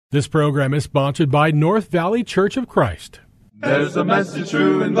This program is sponsored by North Valley Church of Christ. There's a message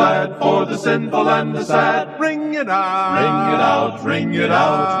true and glad for the sinful and the sad. Ring it out, ring it out, ring it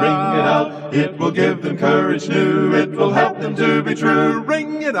out, ring it out. It will give them courage new, it will help them to be true.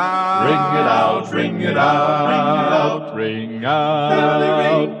 Ring it out, ring it out, ring it out, ring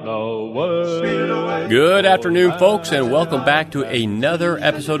out the word. Good afternoon, folks, and welcome back to another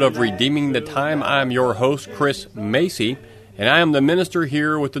episode of Redeeming the Time. I'm your host, Chris Macy, and I am the minister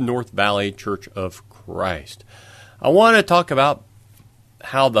here with the North Valley Church of Christ. I want to talk about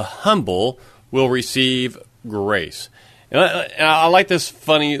how the humble will receive grace. And I like this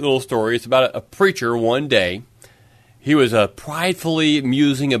funny little story. It's about a preacher one day. He was pridefully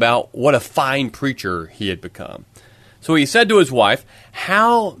musing about what a fine preacher he had become. So he said to his wife,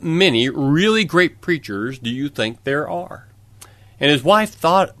 "How many really great preachers do you think there are?" And his wife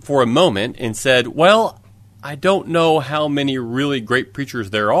thought for a moment and said, "Well, I don't know how many really great preachers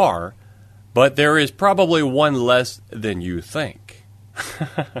there are, but there is probably one less than you think."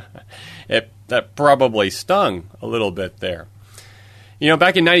 That probably stung a little bit there. You know,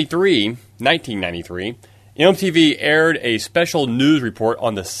 back in 1993, MTV aired a special news report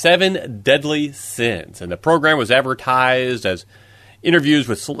on the 7 deadly sins, and the program was advertised as interviews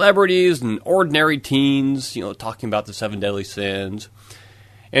with celebrities and ordinary teens, talking about the 7 deadly sins.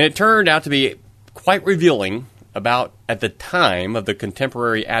 And it turned out to be quite revealing about, at the time, of the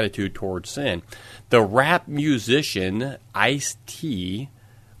contemporary attitude towards sin. The rap musician Ice-T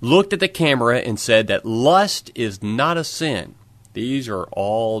looked at the camera and said that lust is not a sin. These are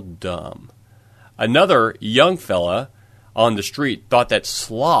all dumb. Another young fella on the street thought that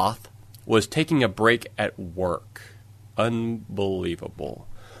sloth was taking a break at work. Unbelievable.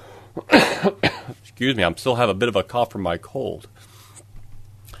 Excuse me, I still have a bit of a cough from my cold.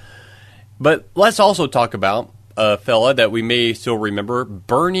 But let's also talk about a fella that we may still remember,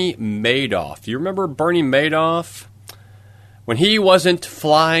 Bernie Madoff. Do you remember Bernie Madoff? When he wasn't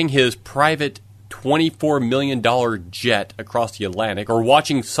flying his private $24 million jet across the Atlantic or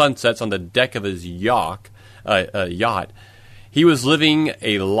watching sunsets on the deck of his yacht, he was living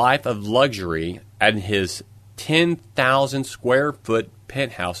a life of luxury at his 10,000 square foot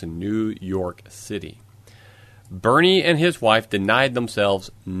penthouse in New York City. Bernie and his wife denied themselves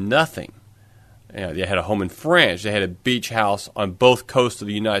nothing. They had a home in France. They had a beach house on both coasts of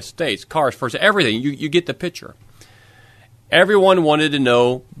the United States. Cars, first, everything. You get the picture. Everyone wanted to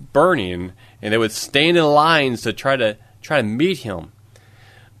know Bernie, and they would stand in lines to try to meet him.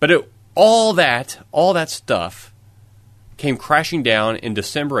 But all that stuff came crashing down in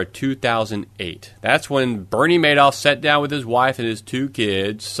December of 2008. That's when Bernie Madoff sat down with his wife and his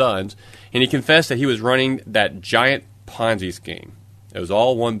 2 sons, and he confessed that he was running that giant Ponzi scheme. It was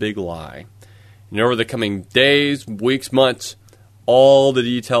all one big lie. And over the coming days, weeks, months, all the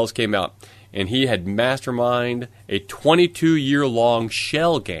details came out. And he had masterminded a 22-year-long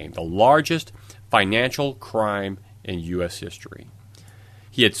shell game, the largest financial crime in U.S. history.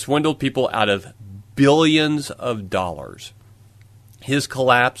 He had swindled people out of billions of dollars. His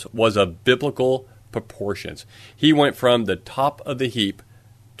collapse was of biblical proportions. He went from the top of the heap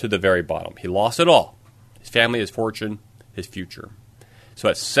to the very bottom. He lost it all. His family, his fortune, his future. So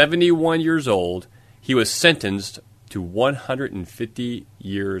at 71 years old, he was sentenced to 150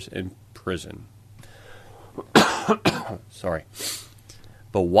 years in prison. Sorry.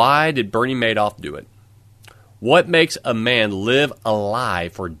 But why did Bernie Madoff do it? What makes a man live a lie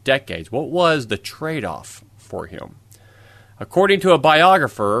for decades? What was the trade-off for him? According to a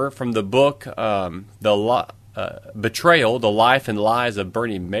biographer from the book Betrayal, The Life and Lies of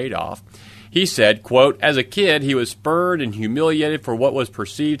Bernie Madoff, he said, quote, "As a kid, he was spurned and humiliated for what was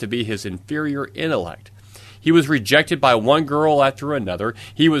perceived to be his inferior intellect. He was rejected by one girl after another.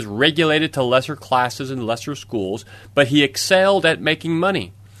 He was regulated to lesser classes and lesser schools, but he excelled at making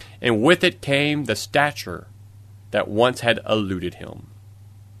money, and with it came the stature that once had eluded him.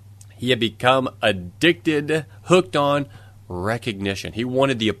 He had become addicted, hooked on recognition. He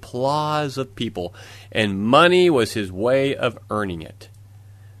wanted the applause of people, and money was his way of earning it.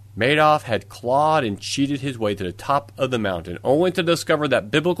 Madoff had clawed and cheated his way to the top of the mountain, only to discover that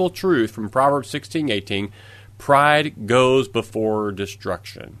biblical truth from Proverbs 16:18, pride goes before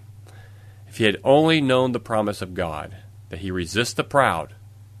destruction. If he had only known the promise of God, that he resists the proud,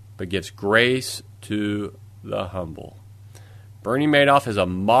 but gives grace to the humble. Bernie Madoff is a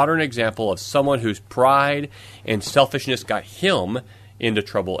modern example of someone whose pride and selfishness got him into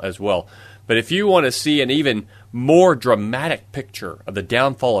trouble as well. But if you want to see an even more dramatic picture of the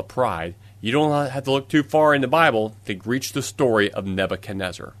downfall of pride, you don't have to look too far in the Bible to reach the story of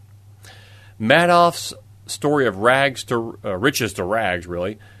Nebuchadnezzar. Madoff's story of riches to rags,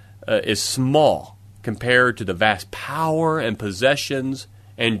 really, is small compared to the vast power and possessions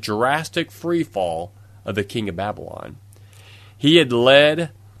and drastic free fall of the king of Babylon. He had led,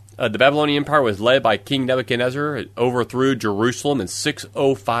 the Babylonian Empire was led by King Nebuchadnezzar. It overthrew Jerusalem in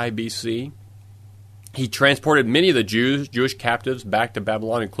 605 BC. He transported many of the Jewish captives back to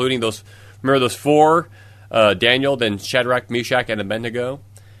Babylon, including those four, Daniel, then Shadrach, Meshach, and Abednego.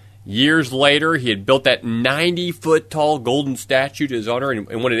 Years later, he had built that 90-foot-tall golden statue to his honor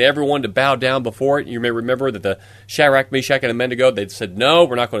and wanted everyone to bow down before it. You may remember that the Shadrach, Meshach, and Abednego, they'd said, no,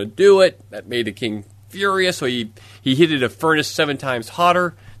 we're not going to do it. That made the king furious, so he heated a furnace 7 times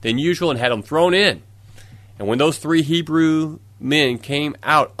hotter than usual and had them thrown in. And when those 3 Hebrew men came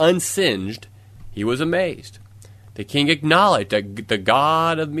out unsinged, he was amazed. The king acknowledged that the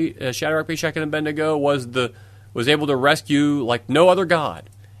God of Shadrach, Meshach, and Abednego was able to rescue like no other God,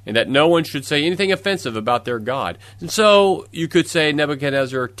 and that no one should say anything offensive about their God. And so you could say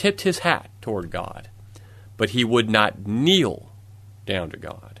Nebuchadnezzar tipped his hat toward God, but he would not kneel down to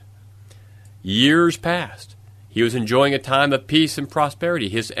God. Years passed. He was enjoying a time of peace and prosperity.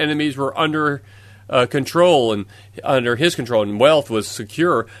 His enemies were under control and under his control, and wealth was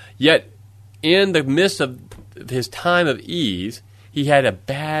secure. Yet in the midst of his time of ease, he had a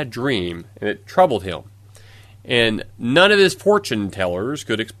bad dream, and it troubled him. And none of his fortune tellers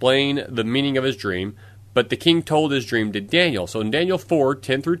could explain the meaning of his dream, but the king told his dream to Daniel. So in Daniel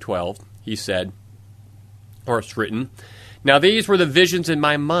 4:10-12, he said, or it's written, "Now these were the visions in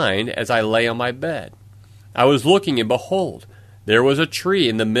my mind as I lay on my bed. I was looking, and behold, there was a tree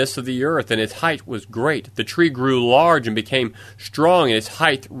in the midst of the earth, and its height was great. The tree grew large and became strong, and its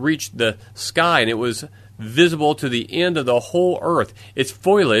height reached the sky, and it was visible to the end of the whole earth. Its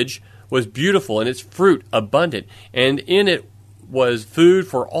foliage was beautiful, and its fruit abundant, and in it was food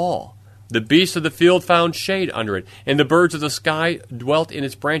for all. The beasts of the field found shade under it, and the birds of the sky dwelt in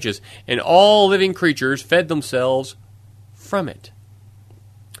its branches, and all living creatures fed themselves from it."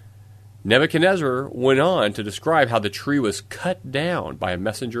 Nebuchadnezzar went on to describe how the tree was cut down by a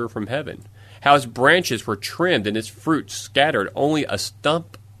messenger from heaven, how its branches were trimmed and its fruit scattered, only a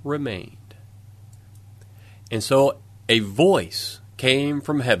stump remained. And so a voice came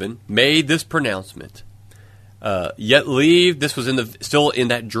from heaven, made this pronouncement, yet leave, this was still in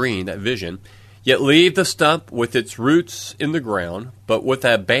that dream, that vision, yet leave the stump with its roots in the ground, but with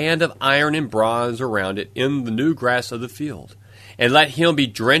a band of iron and bronze around it in the new grass of the field. And let him be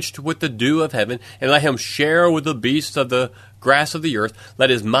drenched with the dew of heaven, and let him share with the beasts of the grass of the earth. Let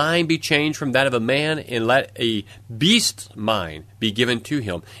his mind be changed from that of a man, and let a beast's mind be given to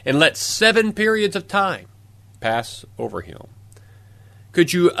him, and let 7 periods of time pass over him.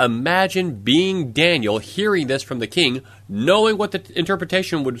 Could you imagine being Daniel, hearing this from the king, knowing what the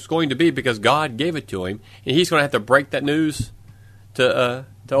interpretation was going to be because God gave it to him, and he's going to have to break that news to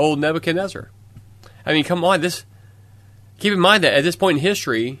old Nebuchadnezzar? I mean, come on, keep in mind that at this point in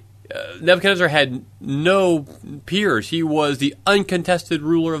history, Nebuchadnezzar had no peers. He was the uncontested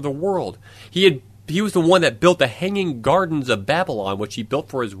ruler of the world. He was the one that built the Hanging Gardens of Babylon, which he built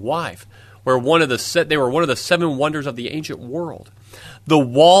for his wife, where they were one of the 7 wonders of the ancient world. The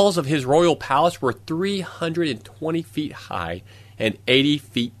walls of his royal palace were 320 feet high and 80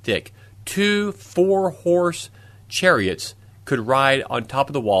 feet thick. 2 4-horse chariots could ride on top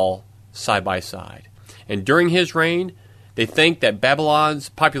of the wall side by side. And during his reign, they think that Babylon's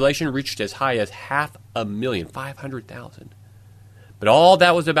population reached as high as 500,000, 500,000. But all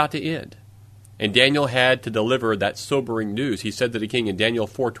that was about to end. And Daniel had to deliver that sobering news. He said to the king in Daniel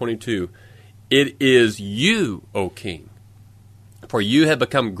 4:22, "It is you, O king, for you have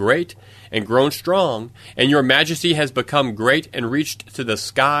become great and grown strong, and your majesty has become great and reached to the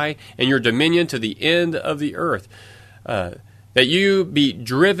sky, and your dominion to the end of the earth. That you be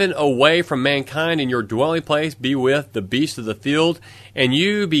driven away from mankind, and your dwelling place be with the beasts of the field, and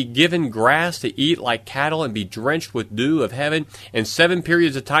you be given grass to eat like cattle, and be drenched with dew of heaven, and 7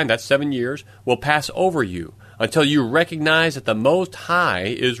 periods of time," that's 7 years, "will pass over you, until you recognize that the Most High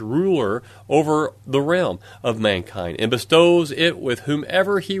is ruler over the realm of mankind, and bestows it with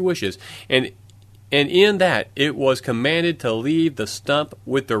whomever he wishes. And in that it was commanded to leave the stump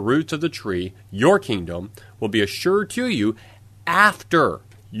with the roots of the tree. Your kingdom will be assured to you after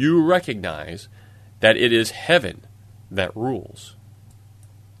you recognize that it is heaven that rules."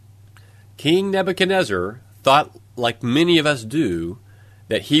 King Nebuchadnezzar thought, like many of us do,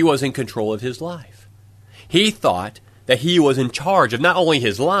 that he was in control of his life. He thought that he was in charge of not only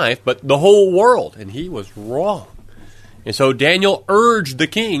his life, but the whole world, and he was wrong. And so Daniel urged the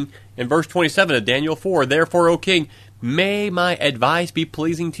king in verse 27 of Daniel 4, "Therefore, O king, May my advice be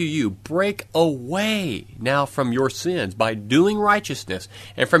pleasing to you. Break away now from your sins by doing righteousness,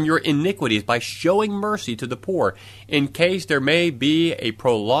 and from your iniquities by showing mercy to the poor, in case there may be a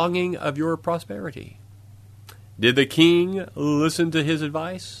prolonging of your prosperity. Did the king listen to his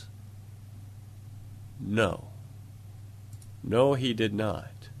advice? No. No, he did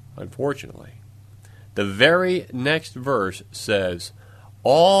not, unfortunately. The very next verse says,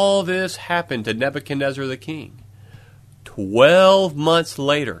 all this happened to Nebuchadnezzar the king. 12 months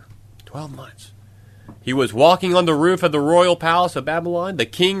later, 12 months, he was walking on the roof of the royal palace of Babylon. The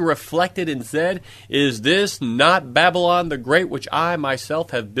king reflected and said, is this not Babylon the Great, which I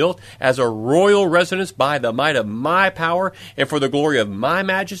myself have built as a royal residence by the might of my power and for the glory of my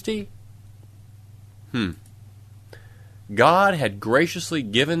majesty? God had graciously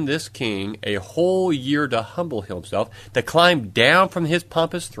given this king a whole year to humble himself, to climb down from his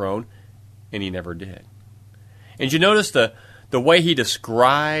pompous throne, and he never did. And you notice the way he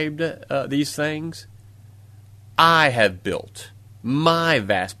described these things? I have built my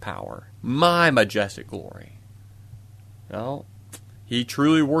vast power, my majestic glory. Well, he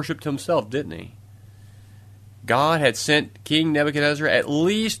truly worshipped himself, didn't he? God had sent King Nebuchadnezzar at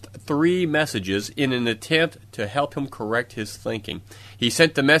least 3 messages in an attempt to help him correct his thinking. He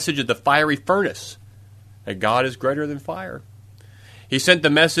sent the message of the fiery furnace, that God is greater than fire. He sent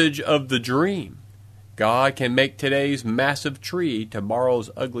the message of the dream. God can make today's massive tree tomorrow's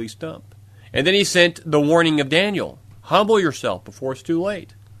ugly stump. And then he sent the warning of Daniel. Humble yourself before it's too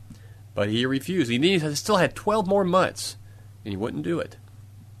late. But he refused. He still had 12 more months, and he wouldn't do it.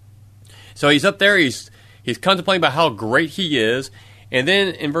 So he's up there, he's contemplating about how great he is. And then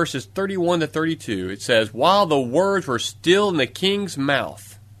in verses 31 to 32, it says, while the words were still in the king's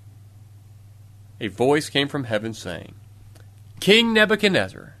mouth, a voice came from heaven saying, King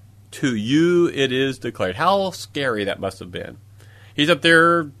Nebuchadnezzar, to you it is declared. How scary that must have been. He's up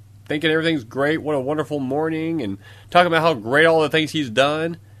there thinking everything's great, what a wonderful morning, and talking about how great all the things he's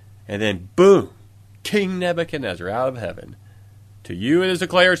done. And then, boom, King Nebuchadnezzar out of heaven. To you it is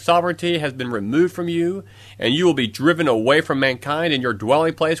declared, sovereignty has been removed from you, and you will be driven away from mankind, and your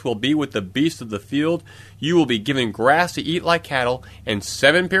dwelling place will be with the beasts of the field. You will be given grass to eat like cattle, and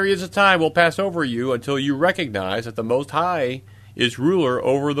 7 periods of time will pass over you until you recognize that the Most High is ruler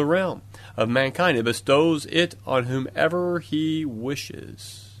over the realm of mankind and bestows it on whomever he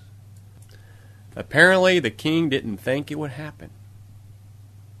wishes. Apparently, the king didn't think it would happen.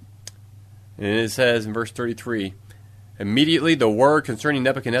 And it says in verse 33, immediately the word concerning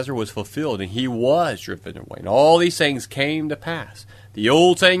Nebuchadnezzar was fulfilled, and he was driven away. And all these things came to pass. The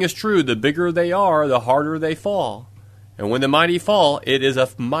old saying is true, the bigger they are, the harder they fall. And when the mighty fall, it is a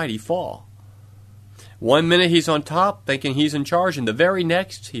mighty fall. One minute he's on top, thinking he's in charge, and the very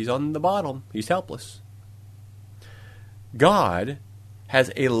next he's on the bottom. He's helpless. God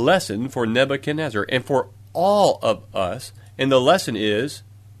has a lesson for Nebuchadnezzar and for all of us, and the lesson is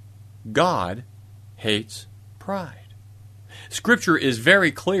God hates pride. Scripture is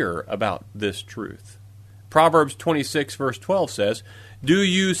very clear about this truth. Proverbs 26 verse 12 says, do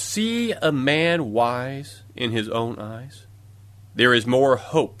you see a man wise in his own eyes? There is more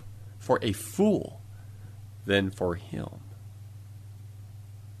hope for a fool than for him.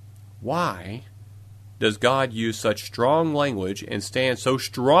 Why does God use such strong language and stand so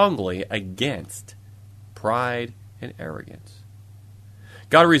strongly against pride and arrogance?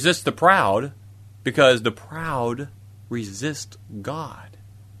 God resists the proud because the proud resist God.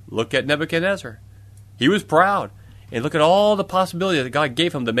 Look at Nebuchadnezzar. He was proud. And look at all the possibilities that God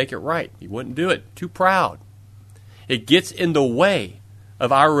gave him to make it right. He wouldn't do it. Too proud. It gets in the way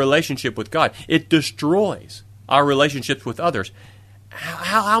of our relationship with God. It destroys our relationships with others.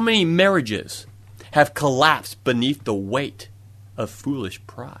 How many marriages have collapsed beneath the weight of foolish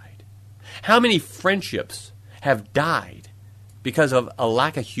pride? How many friendships have died because of a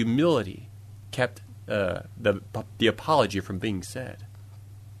lack of humility kept the apology from being said?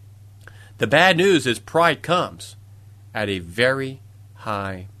 The bad news is pride comes at a very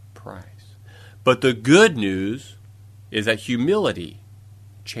high price. But the good news is that humility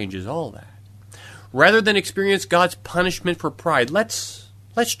changes all that. Rather than experience God's punishment for pride, let's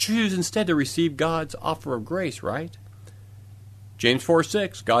choose instead to receive God's offer of grace, right? James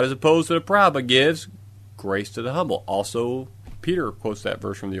 4:6, God is opposed to the proud, but gives grace to the humble. Also, Peter quotes that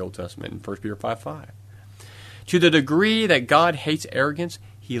verse from the Old Testament in 1 Peter 5:5. To the degree that God hates arrogance,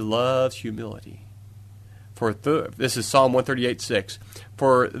 he loves humility. This is Psalm 138:6.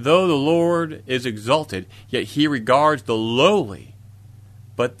 For though the Lord is exalted, yet he regards the lowly,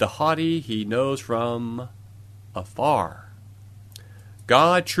 but the haughty he knows from afar.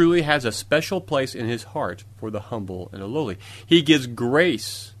 God truly has a special place in his heart for the humble and the lowly. He gives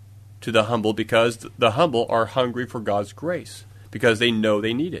grace to the humble because the humble are hungry for God's grace, because they know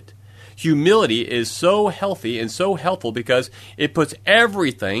they need it. Humility is so healthy and so helpful because it puts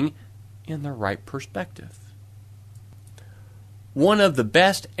everything in the right perspective. One of the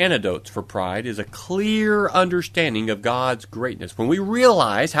best antidotes for pride is a clear understanding of God's greatness. When we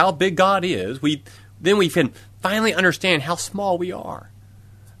realize how big God is, then we can finally understand how small we are.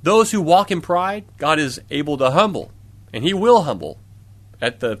 Those who walk in pride, God is able to humble, and he will humble.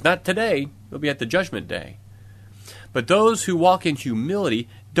 Not today, it'll be at the judgment day. But those who walk in humility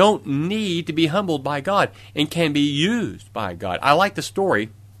don't need to be humbled by God and can be used by God. I like the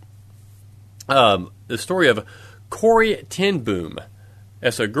story of Corrie ten Boom.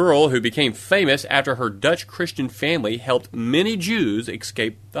 That's a girl who became famous after her Dutch Christian family helped many Jews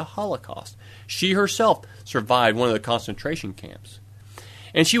escape the Holocaust. She herself survived one of the concentration camps.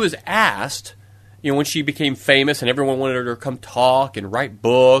 And she was asked, when she became famous and everyone wanted her to come talk and write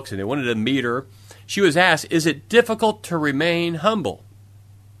books and they wanted to meet her, she was asked, is it difficult to remain humble?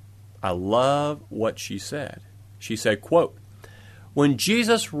 I love what she said. She said, quote, when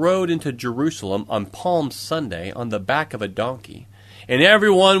Jesus rode into Jerusalem on Palm Sunday on the back of a donkey, and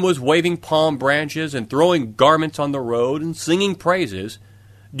everyone was waving palm branches and throwing garments on the road and singing praises,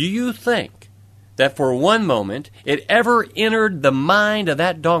 do you think that for one moment it ever entered the mind of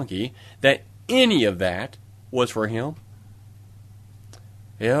that donkey that any of that was for him?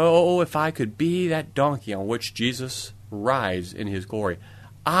 Oh, if I could be that donkey on which Jesus rides in his glory,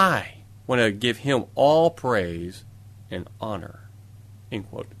 I want to give him all praise and honor. End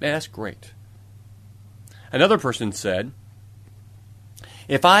quote. That's great. Another person said,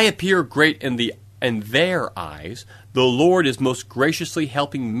 if I appear great in their eyes, the Lord is most graciously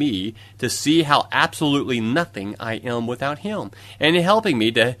helping me to see how absolutely nothing I am without him, and helping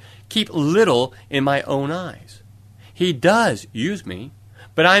me to keep little in my own eyes. He does use me,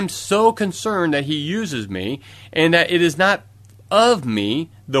 but I'm so concerned that he uses me and that it is not of me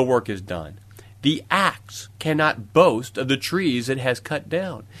the work is done. The axe cannot boast of the trees it has cut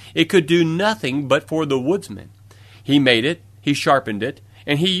down. It could do nothing but for the woodsman. He made it, he sharpened it,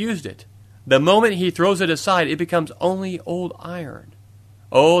 and he used it. The moment he throws it aside, it becomes only old iron.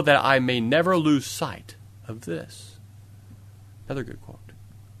 Oh, that I may never lose sight of this. Another good quote.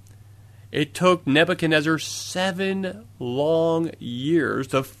 It took Nebuchadnezzar 7 long years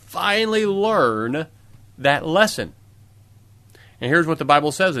to finally learn that lesson. And here's what the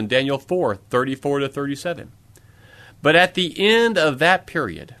Bible says in Daniel 4, 34-37. But at the end of that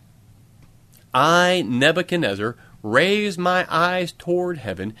period, I, Nebuchadnezzar, raised my eyes toward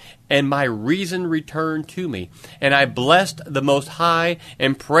heaven, and my reason returned to me. And I blessed the Most High,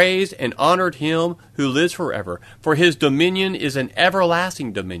 and praised and honored him who lives forever. For his dominion is an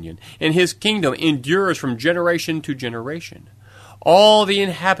everlasting dominion, and his kingdom endures from generation to generation. All the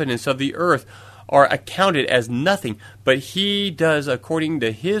inhabitants of the earth are accounted as nothing, but he does according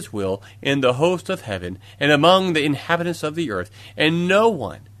to his will in the host of heaven and among the inhabitants of the earth. And no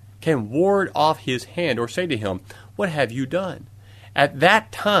one can ward off his hand or say to him, what have you done? At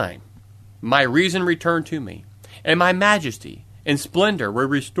that time my reason returned to me, and my majesty and splendor were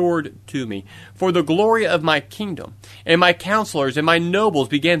restored to me, for the glory of my kingdom. And my counselors and my nobles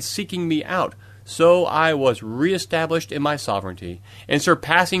began seeking me out. So I was reestablished in my sovereignty, and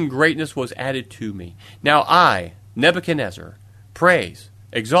surpassing greatness was added to me. Now I, Nebuchadnezzar, praise,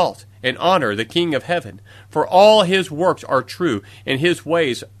 exalt, and honor the King of heaven, for all his works are true, and his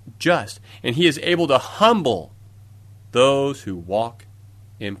ways just, and he is able to humble those who walk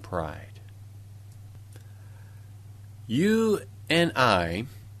in pride. You and I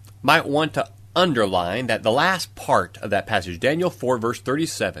might want to underline that the last part of that passage, Daniel 4, verse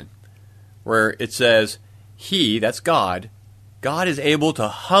 37, where it says, he, that's God, God is able to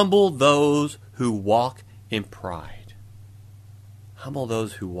humble those who walk in pride. Humble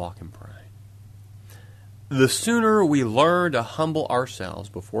those who walk in pride. The sooner we learn to humble ourselves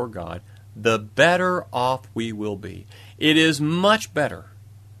before God, the better off we will be. It is much better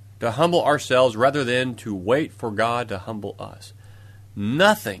to humble ourselves rather than to wait for God to humble us.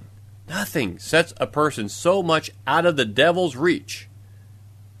 Nothing sets a person so much out of the devil's reach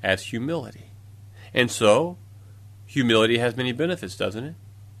as humility. And so, humility has many benefits, doesn't it?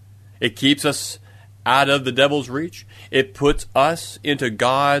 It keeps us out of the devil's reach. It puts us into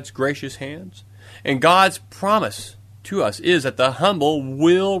God's gracious hands. And God's promise to us is that the humble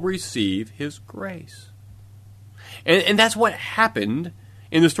will receive his grace. And that's what happened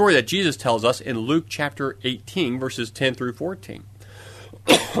in the story that Jesus tells us in Luke chapter 18, verses 10 through 14.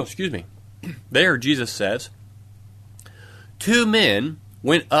 Excuse me. There, Jesus says, 2 men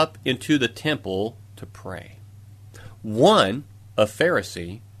went up into the temple to pray. One a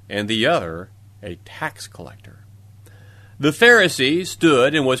Pharisee, and the other a tax collector. The Pharisee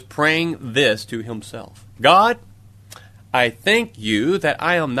stood and was praying this to himself: God, I thank you that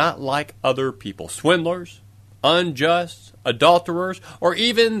I am not like other people, swindlers, unjust, adulterers, or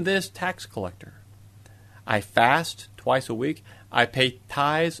even this tax collector. I fast twice a week. I pay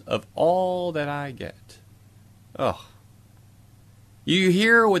tithes of all that I get. Oh. You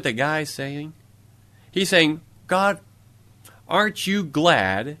hear what the guy's saying? He's saying, God, aren't you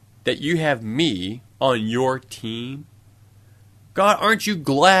glad that you have me on your team? God, aren't you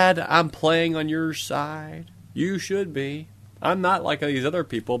glad I'm playing on your side? You should be. I'm not like these other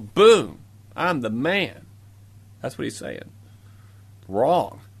people. Boom. I'm the man. That's what he's saying.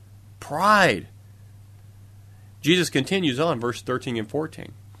 Wrong. Pride. Jesus continues on, verse 13 and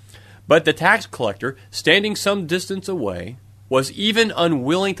 14. But the tax collector, standing some distance away, was even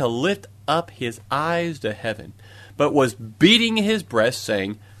unwilling to lift up his eyes to heaven, but was beating his breast,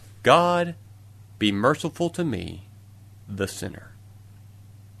 saying, God, be merciful to me, the sinner.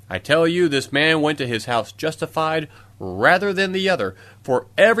 I tell you, this man went to his house justified rather than the other. For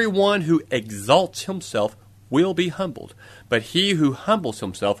everyone who exalts himself will be humbled, but he who humbles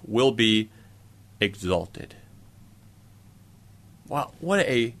himself will be exalted. Wow, what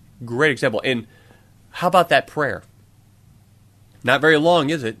a great example. And how about that prayer? Not very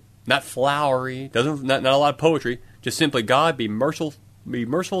long, is it? Not flowery, not a lot of poetry. Just simply, God, be merciful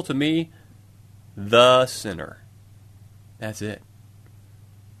to me, the sinner. That's it.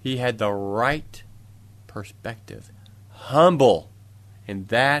 He had the right perspective. Humble. And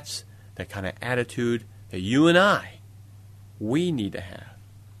that's the kind of attitude that you and we need to have.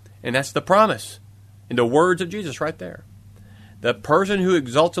 And that's the promise in the words of Jesus right there. The person who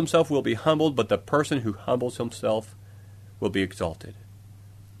exalts himself will be humbled, but the person who humbles himself will be exalted.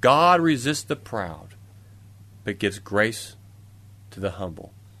 God resists the proud, but gives grace to the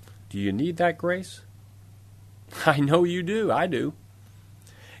humble. Do you need that grace? I know you do. I do.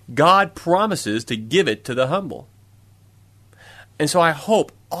 God promises to give it to the humble. And so I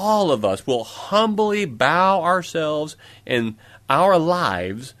hope all of us will humbly bow ourselves and our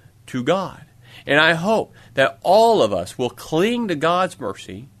lives to God. And I hope that all of us will cling to God's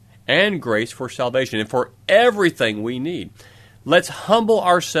mercy and grace for salvation and for everything we need. Let's humble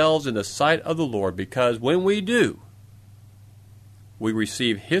ourselves in the sight of the Lord, because when we do, we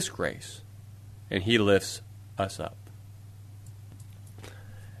receive His grace and He lifts us up.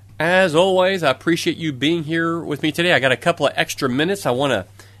 As always, I appreciate you being here with me today. I got a couple of extra minutes. I want to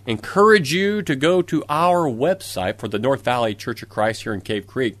encourage you to go to our website for the North Valley Church of Christ here in Cave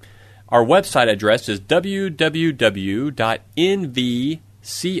Creek. Our website address is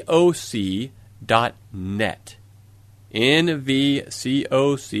www.nvcoc.net. nvcoc.net.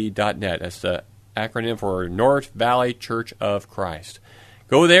 That's the acronym for North Valley Church of Christ.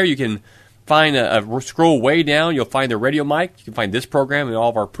 Go there. You can find scroll way down. You'll find the radio mic. You can find this program and all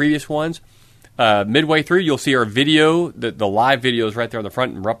of our previous ones. Midway through, you'll see our video. The live video is right there on the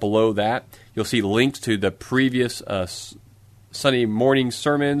front, and right below that, you'll see links to the previous Sunday morning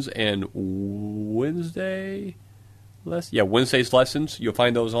sermons and Wednesday's lessons. You'll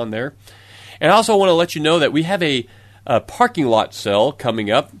find those on there. And I also want to let you know that we have a parking lot sale coming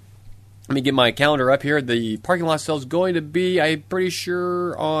up. Let me get my calendar up here. The parking lot sale is going to be, I'm pretty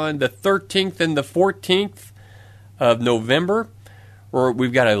sure, on the 13th and the 14th of November.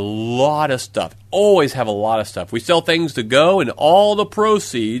 We've got a lot of stuff. Always have a lot of stuff. We sell things to go, and all the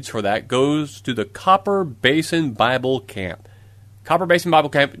proceeds for that goes to the Copper Basin Bible Camp. Copper Basin Bible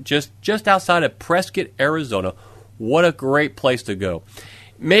Camp, just outside of Prescott, Arizona. What a great place to go.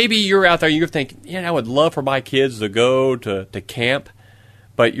 Maybe you're out there and you're thinking, I would love for my kids to go to camp.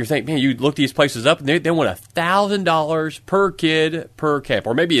 But you're thinking, you look these places up and they want $1,000 per kid per camp.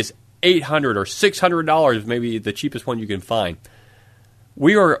 Or maybe it's $800 or $600, maybe the cheapest one you can find.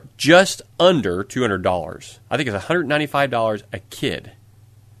 We are just under $200. I think it's $195 a kid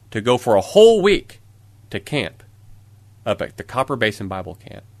to go for a whole week to camp up at the Copper Basin Bible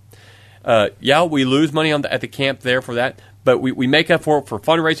Camp. We lose money at the camp there for that, but we make up for it for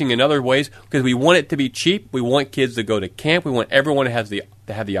fundraising in other ways because we want it to be cheap. We want kids to go to camp. We want everyone to have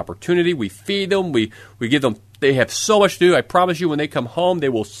the opportunity. We feed them. We give them. They have so much to do. I promise you, when they come home, they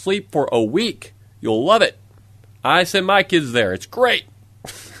will sleep for a week. You'll love it. I send my kids there. It's great.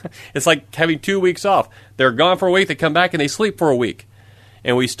 It's like having 2 weeks off. They're gone for a week. They come back and they sleep for a week.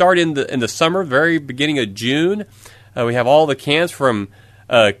 And we start in the summer, very beginning of June. We have all the camps from.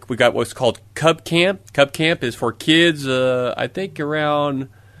 We got what's called Cub Camp. Cub Camp is for kids, I think, around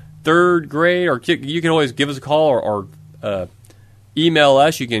 3rd grade. Or you can always give us a call or email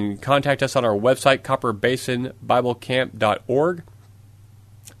us. You can contact us on our website, copperbasinbiblecamp.org.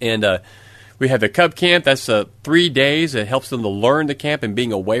 And we have the Cub Camp. That's 3 days. It helps them to learn the camp and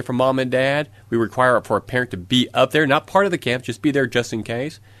being away from mom and dad. We require for a parent to be up there, not part of the camp, just be there just in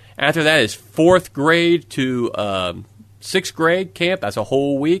case. After that is 4th grade to 6th grade camp. That's a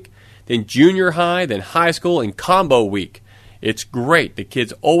whole week. Then junior high, then high school, and combo week. It's great. The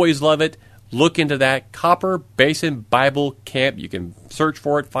kids always love it. Look into that. Copper Basin Bible Camp. You can search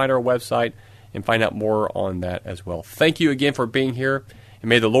for it, find our website, and find out more on that as well. Thank you again for being here, and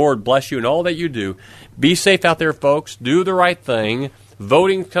may the Lord bless you in all that you do. Be safe out there, folks. Do the right thing.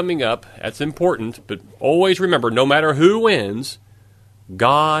 Voting's coming up. That's important. But always remember, no matter who wins,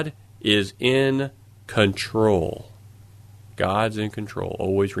 God is in control. God's in control.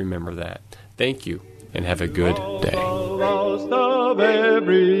 Always remember that. Thank you, and have a good day. Lost of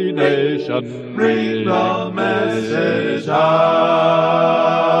every nation, bring the message out.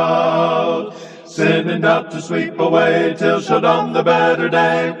 Sending out to sweep away till shall dawn the better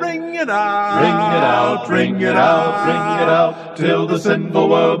day. Ring it out, ring it out, ring it out, ring it out, till the sinful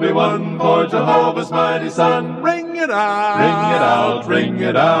world be won for Jehovah's mighty Son. Ring it out, ring it out, ring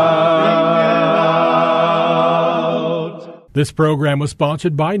it out, ring it out. This program was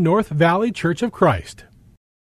sponsored by North Valley Church of Christ.